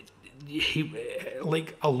 he,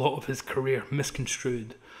 like a lot of his career,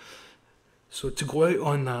 misconstrued. So to go out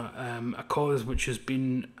on that, a cause which has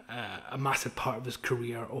been a massive part of his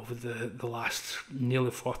career over the last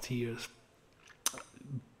nearly 40 years,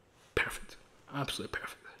 perfect, absolutely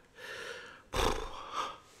perfect.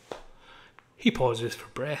 He pauses for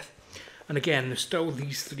breath. And again, there's still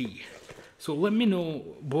these three. So let me know,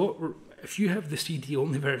 if you have the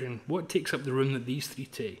CD-only version, what takes up the room that these three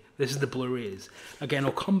take? This is the Blu-rays. Again,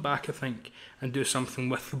 I'll come back, I think, and do something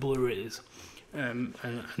with the Blu-rays. And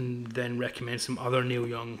then recommend some other Neil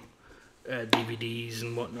Young DVDs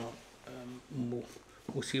and whatnot.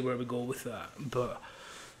 We'll see where we go with that. But,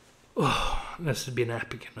 this has been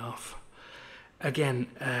epic enough. Again,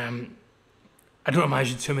 I don't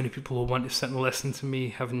imagine too many people will want to sit and listen to me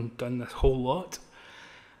having done this whole lot,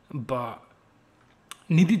 but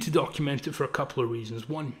needed to document it for a couple of reasons.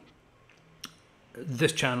 One,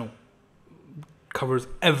 this channel covers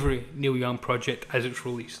every Neil Young project as it's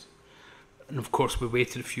released. And of course we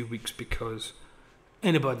waited a few weeks because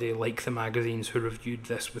anybody like the magazines who reviewed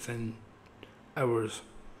this within hours,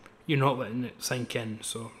 you're not letting it sink in,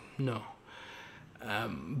 so no.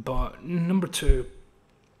 But number two,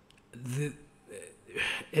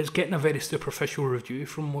 it's getting a very superficial review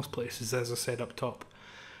from most places, as I said up top.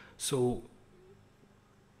 So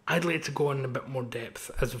I'd like to go in a bit more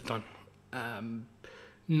depth, as I've done.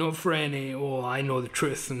 Not for any, I know the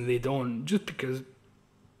truth and they don't, just because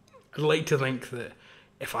I'd like to think that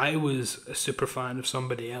if I was a super fan of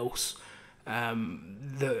somebody else,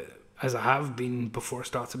 as I have been before I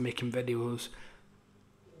started making videos,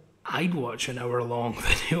 I'd watch an hour-long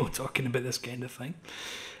video talking about this kind of thing.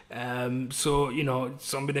 So, you know,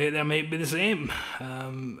 somebody out there might be the same,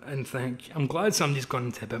 and think, I'm glad somebody's gone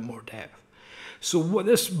into a bit more depth. So what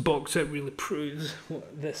this box set really proves,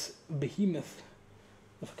 what this behemoth,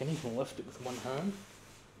 if I can even lift it with one hand,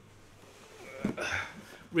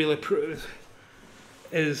 really proves,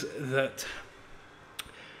 is that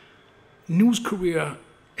Neil's career,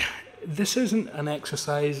 this isn't an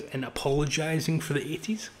exercise in apologising for the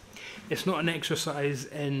 80s. It's not an exercise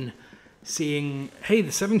in saying, hey,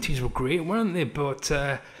 the 70s were great, weren't they? But,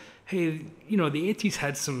 hey, you know, the 80s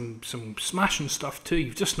had some smashing stuff too.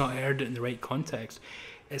 You've just not heard it in the right context.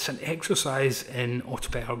 It's an exercise in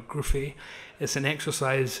autobiography. It's an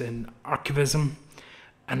exercise in archivism.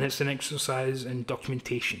 And it's an exercise in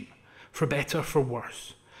documentation. For better, for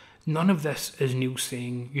worse. None of this is Neil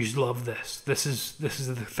saying, you should love this. This is the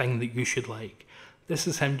thing that you should like. This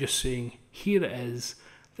is him just saying, here it is.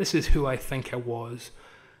 This is who I think I was.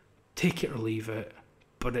 Take it or leave it.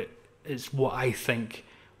 But it is what I think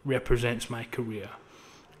represents my career.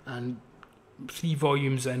 And 3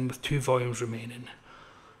 volumes in with 2 volumes remaining.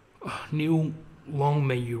 Oh, Neil, long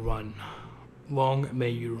may you run. Long may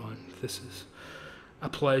you run. This is a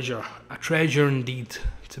pleasure. A treasure indeed,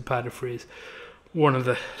 to paraphrase one of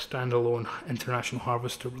the standalone International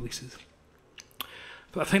Harvester releases.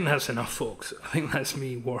 But I think that's enough, folks. I think that's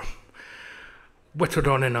me whittled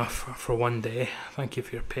on enough for one day. Thank you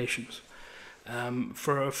for your patience.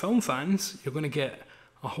 For film fans, you're going to get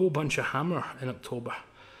a whole bunch of Hammer in October.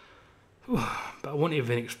 But I won't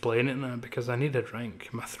even explain it now because I need a drink.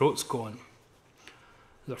 My throat's gone.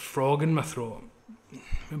 There's a frog in my throat.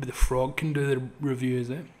 Maybe the frog can do the review, is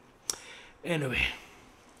it? Anyway,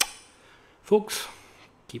 folks,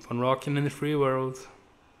 keep on rocking in the free world.